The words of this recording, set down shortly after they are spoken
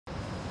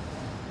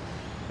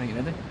Right,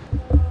 ready?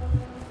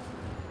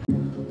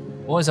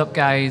 What is up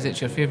guys, it's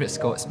your favourite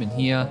Scotsman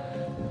here,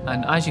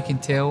 and as you can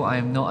tell I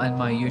am not in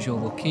my usual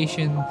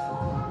location,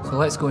 so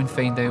let's go and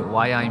find out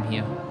why I'm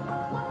here.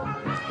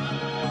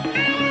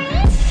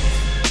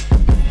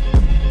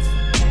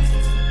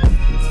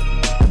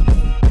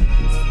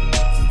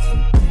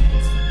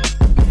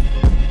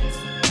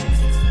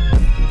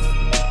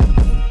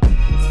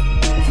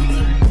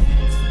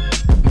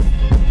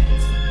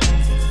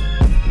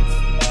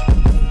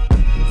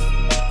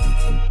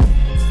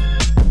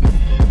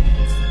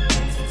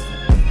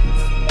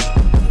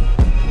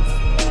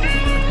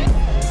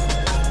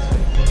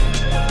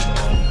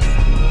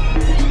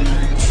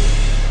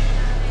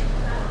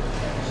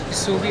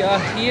 So we are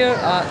here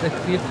at the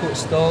Clearcoat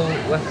stall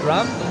with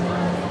Ram,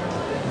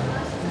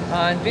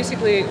 and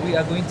basically we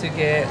are going to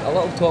get a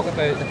little talk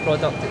about the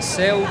product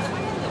itself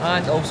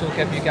and also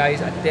give you guys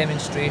a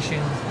demonstration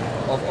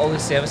of all the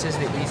services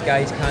that these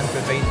guys can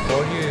provide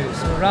for you.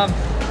 So Ram,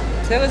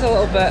 tell us a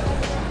little bit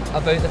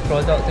about the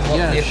product and what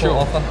Clearcoat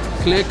offer.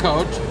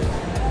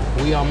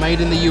 Clearcoat, we are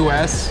made in the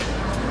US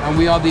and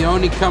we are the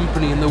only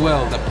company in the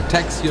world that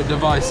protects your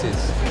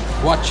devices,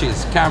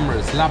 watches,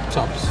 cameras,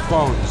 laptops,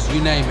 phones,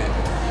 you name it.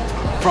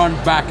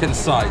 Front, back and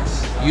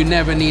sides. You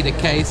never need a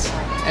case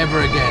ever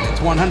again.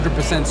 It's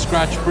 100%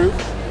 scratch proof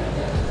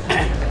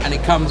and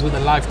it comes with a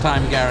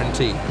lifetime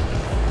guarantee.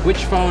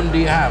 Which phone do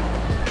you have?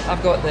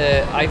 I've got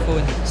the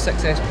iPhone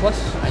 6s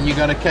Plus. And you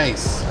got a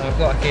case? I've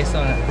got a case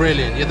on it.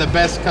 Brilliant, you're the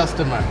best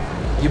customer.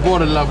 You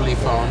bought a lovely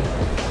phone.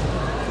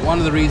 One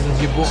of the reasons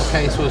you bought a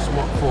case was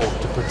what for?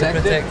 To protect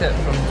it? To protect it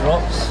from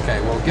drops. Okay,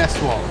 well guess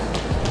what?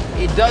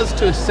 It does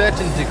to a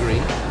certain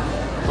degree,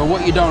 but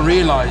what you don't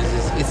realize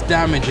is it's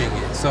damaging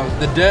it. So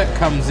the dirt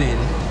comes in,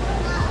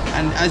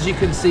 and as you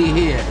can see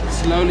here,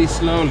 slowly,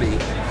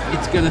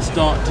 it's gonna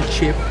start to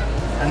chip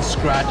and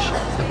scratch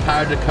the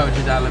powder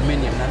coated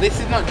aluminium. Now this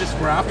is not just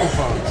for Apple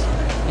phones,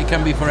 it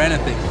can be for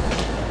anything.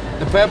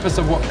 The purpose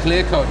of what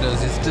Clearcoat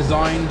does is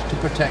designed to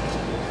protect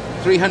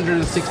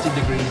 360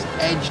 degrees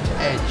edge to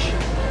edge,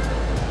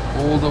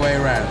 all the way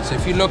around. So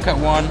if you look at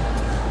one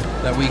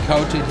that we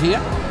coated here,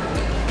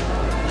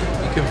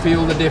 you can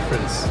feel the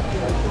difference.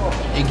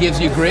 It gives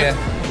you grip.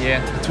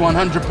 Yeah. It's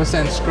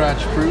 100%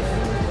 scratch proof.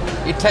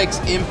 It takes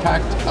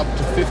impact up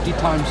to 50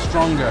 times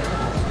stronger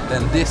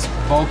than this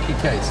bulky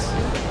case.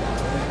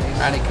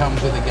 And it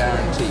comes with a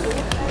guarantee.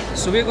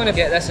 So we're going to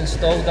get this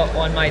installed up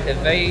on my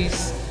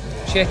device,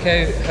 check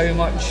out how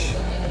much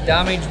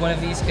damage one of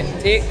these can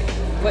take.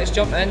 Let's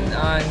jump in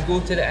and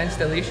go to the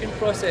installation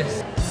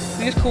process.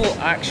 Clearcoat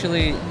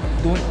actually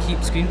don't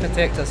keep screen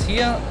protectors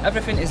here.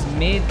 Everything is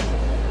made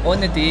on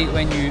the day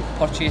when you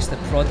purchase the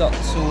product.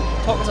 So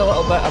talk us a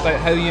little bit about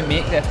how you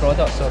make their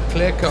product. So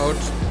Clearcoat,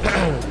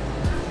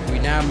 we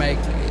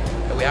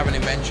have an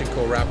invention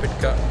called Rapid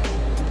Cut,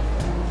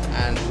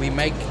 and we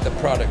make the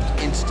product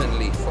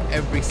instantly for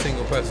every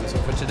single person. So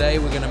for today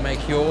we're going to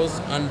make yours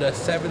under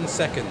 7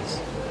 seconds.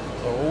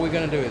 So all we're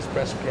going to do is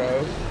press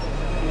grow.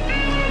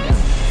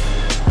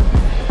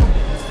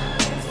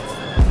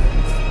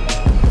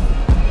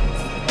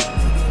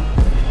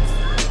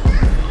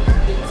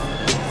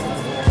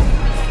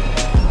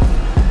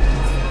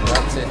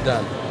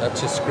 Done.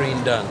 That's your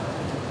screen done.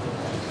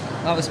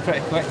 That was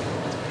pretty quick.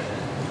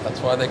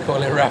 That's why they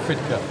call it Rapid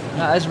Cut.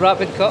 That is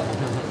Rapid Cut.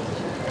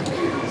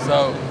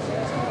 So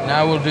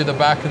now we'll do the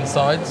back and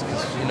sides,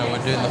 because you know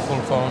we're doing the full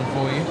phone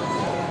for you.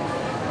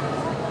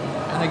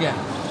 And again,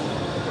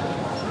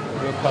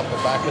 we'll cut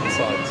the back and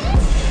sides.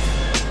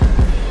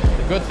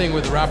 The good thing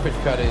with Rapid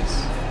Cut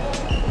is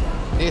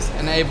this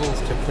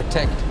enables to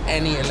protect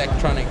any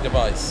electronic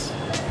device.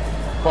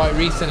 Quite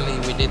recently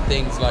we did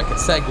things like a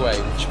Segway,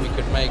 which we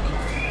could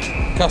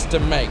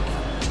custom make,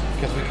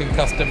 because we can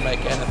custom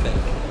make anything.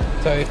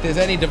 So if there's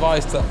any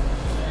device that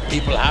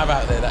people have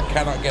out there that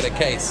cannot get a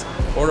case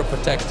or a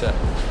protector,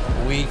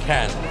 we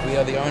can. We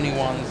are the only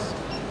ones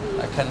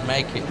that can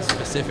make it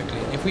specifically.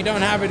 If we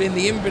don't have it in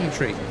the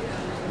inventory,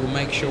 we'll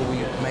make sure we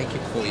make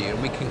it for you,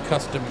 and we can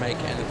custom make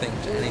anything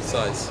to any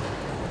size.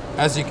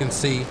 As you can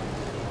see,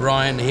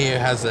 Ryan here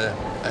has a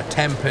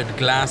tempered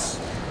glass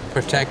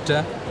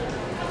protector,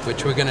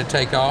 which we're going to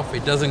take off.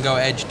 It doesn't go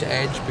edge to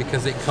edge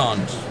because it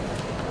can't.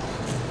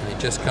 It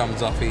just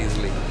comes off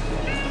easily.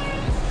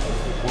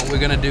 What we're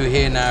going to do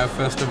here now,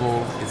 first of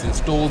all, is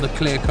install the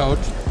Clearcoat.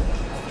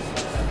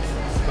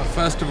 But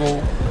first of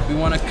all, we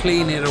want to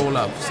clean it all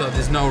up so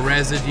there's no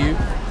residue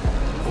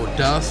or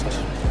dust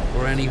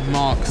or any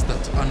marks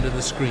that's under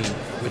the screen,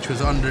 which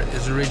was under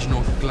its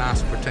original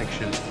glass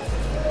protection.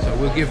 So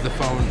we'll give the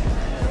phone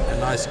a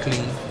nice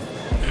clean.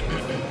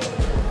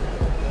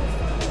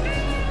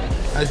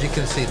 As you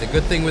can see, the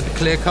good thing with the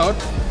Clearcoat,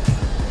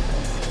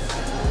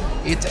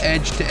 it's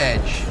edge to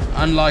edge.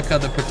 Unlike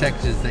other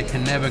protectors, they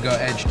can never go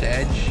edge to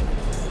edge.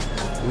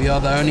 We are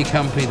the only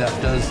company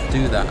that does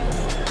do that.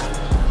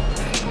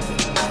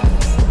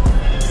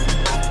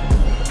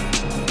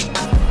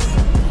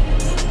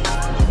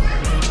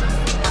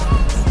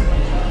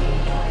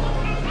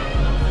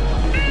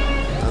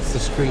 That's the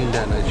screen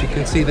done. As you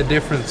can see the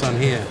difference on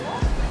here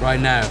right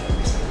now.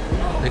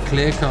 The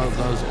clear coat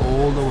goes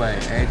all the way,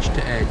 edge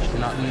to edge. You're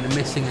not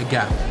missing a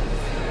gap.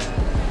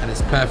 And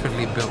it's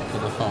perfectly built for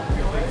the phone.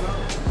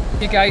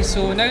 Okay guys,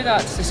 so now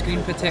that's the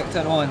screen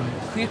protector on,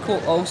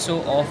 Clearcoat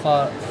also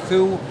offer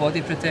full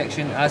body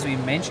protection as we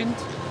mentioned.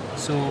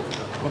 So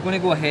we're going to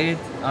go ahead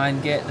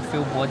and get the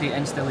full body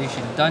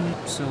installation done.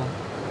 So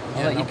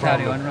I'll let you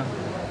carry on, Ron.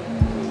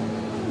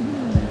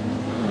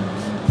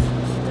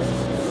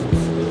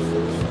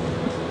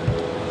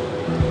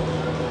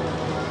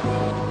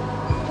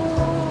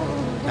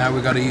 Now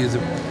we've got to use a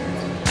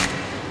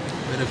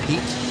bit of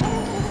heat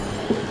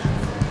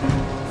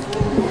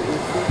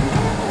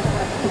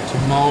to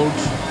mold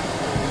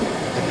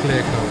the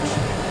clear coat.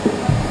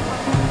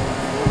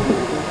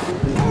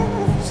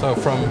 So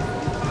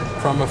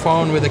from a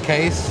phone with a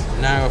case,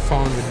 now a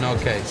phone with no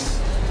case.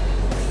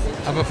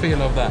 Have a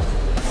feel of that.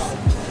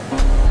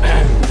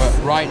 But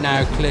right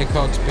now, clear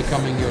coat's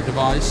becoming your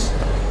device,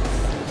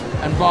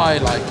 and by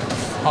like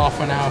half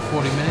an hour,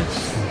 40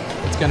 minutes,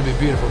 it's going to be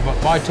beautiful. But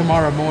by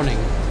tomorrow morning,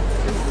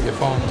 your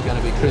phone's going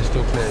to be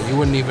crystal clear. You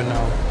wouldn't even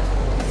know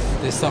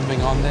there's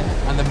something on there.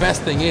 And the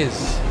best thing is,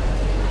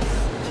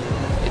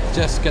 it's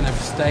just going to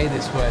stay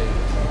this way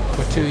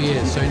for 2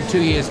 years. So in 2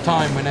 years'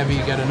 time, whenever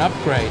you get an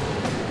upgrade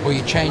or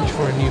you change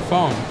for a new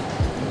phone,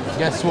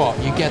 guess what?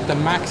 You get the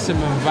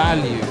maximum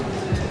value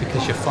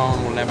because your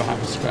phone will never have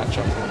a scratch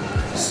on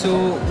it.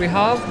 So we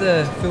have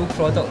the full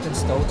product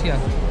installed here,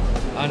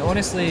 and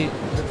honestly,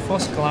 at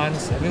first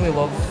glance, I really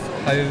love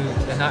how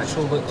the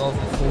natural look of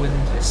the phone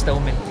is still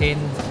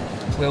maintained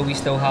while we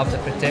still have the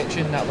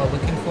protection that we're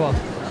looking for.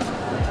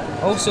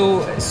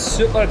 Also, it's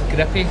super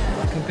grippy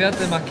compared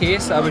to my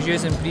case that I was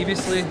using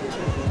previously,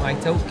 my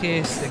tilt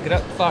case. The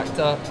grip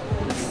factor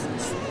is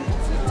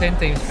 10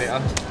 times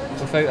better,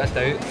 without a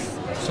doubt.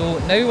 So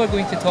now we're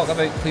going to talk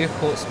about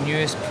Clearcoat's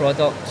newest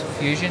product,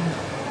 Fusion.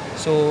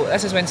 So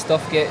this is when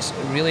stuff gets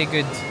really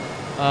good,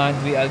 and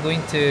we are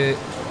going to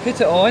put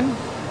it on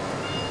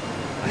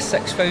a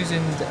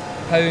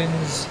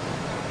 £6,000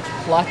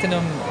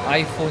 platinum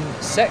iPhone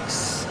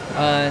 6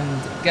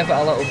 and give it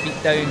a little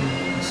beat down,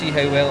 see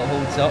how well it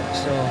holds up.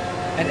 So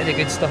into the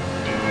good stuff.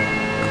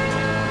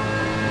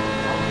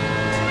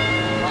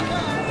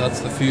 That's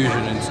the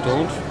Fusion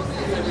installed.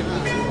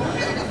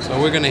 So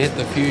we're going to hit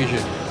the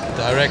Fusion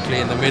directly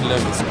in the middle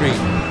of the screen.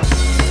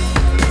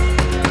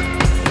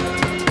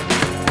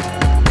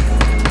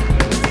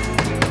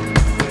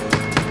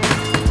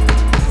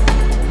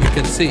 You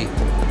can see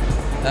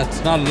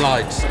that's not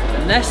lights.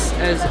 And this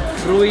is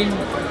throwing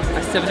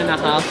a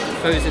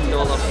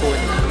 $7,500 phone.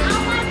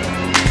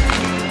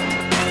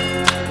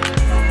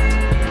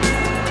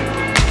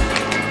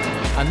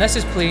 And this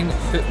is playing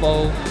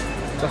football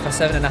with a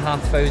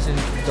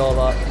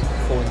 $7,500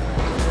 phone.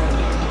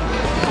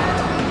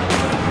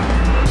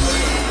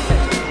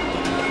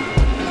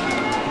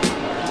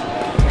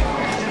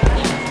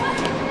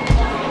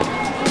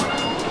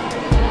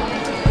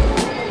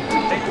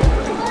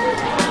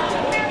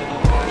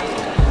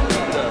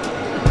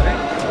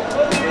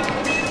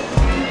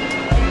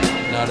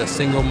 Not a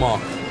single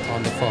mark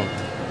on the phone.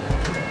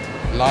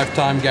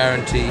 Lifetime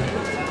guarantee.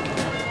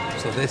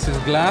 So this is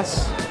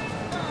glass.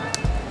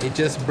 It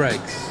just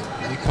breaks.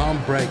 You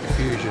can't break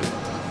Fusion.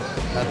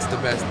 That's the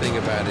best thing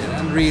about it.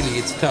 And really,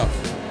 it's tough.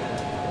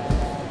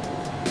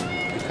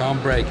 You can't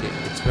break it.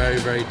 It's very,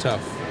 very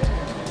tough.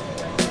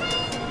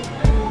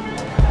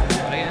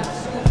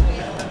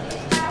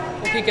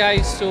 Okay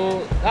guys, so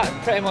that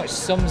pretty much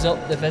sums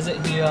up the visit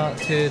here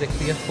to the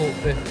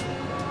Clearcoat booth.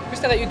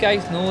 Just to let you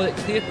guys know that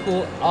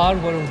Clearcoat are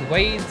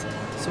worldwide,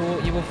 so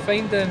you will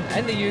find them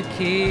in the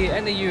UK,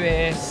 in the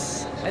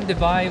US, in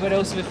Dubai. Where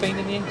else are we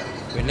finding you?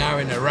 We're now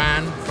in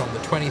Iran from the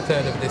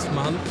 23rd of this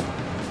month,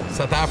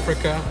 South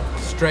Africa,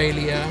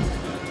 Australia,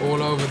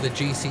 all over the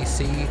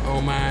GCC,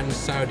 Oman,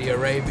 Saudi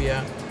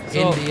Arabia,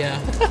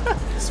 India.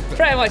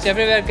 Pretty much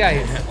everywhere,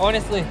 guys,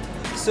 honestly.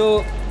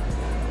 So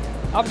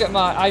I've got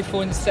my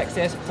iPhone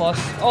 6s Plus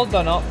all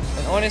done up,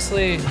 and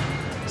honestly,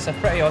 it's a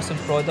pretty awesome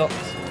product.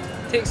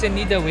 Takes the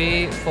need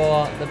away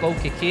for the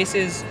bulky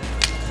cases,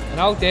 and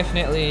I'll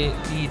definitely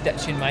be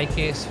ditching my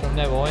case from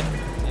now on.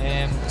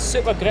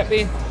 Super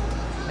grippy,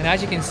 and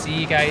as you can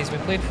see guys, we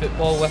played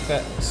football with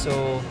it,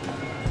 so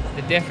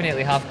they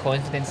definitely have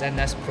confidence in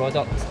this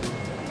product.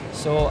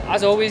 So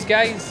as always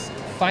guys,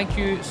 thank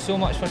you so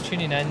much for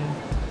tuning in.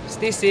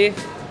 Stay safe,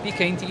 be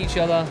kind to each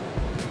other,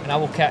 and I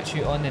will catch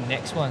you on the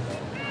next one.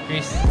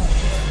 Peace.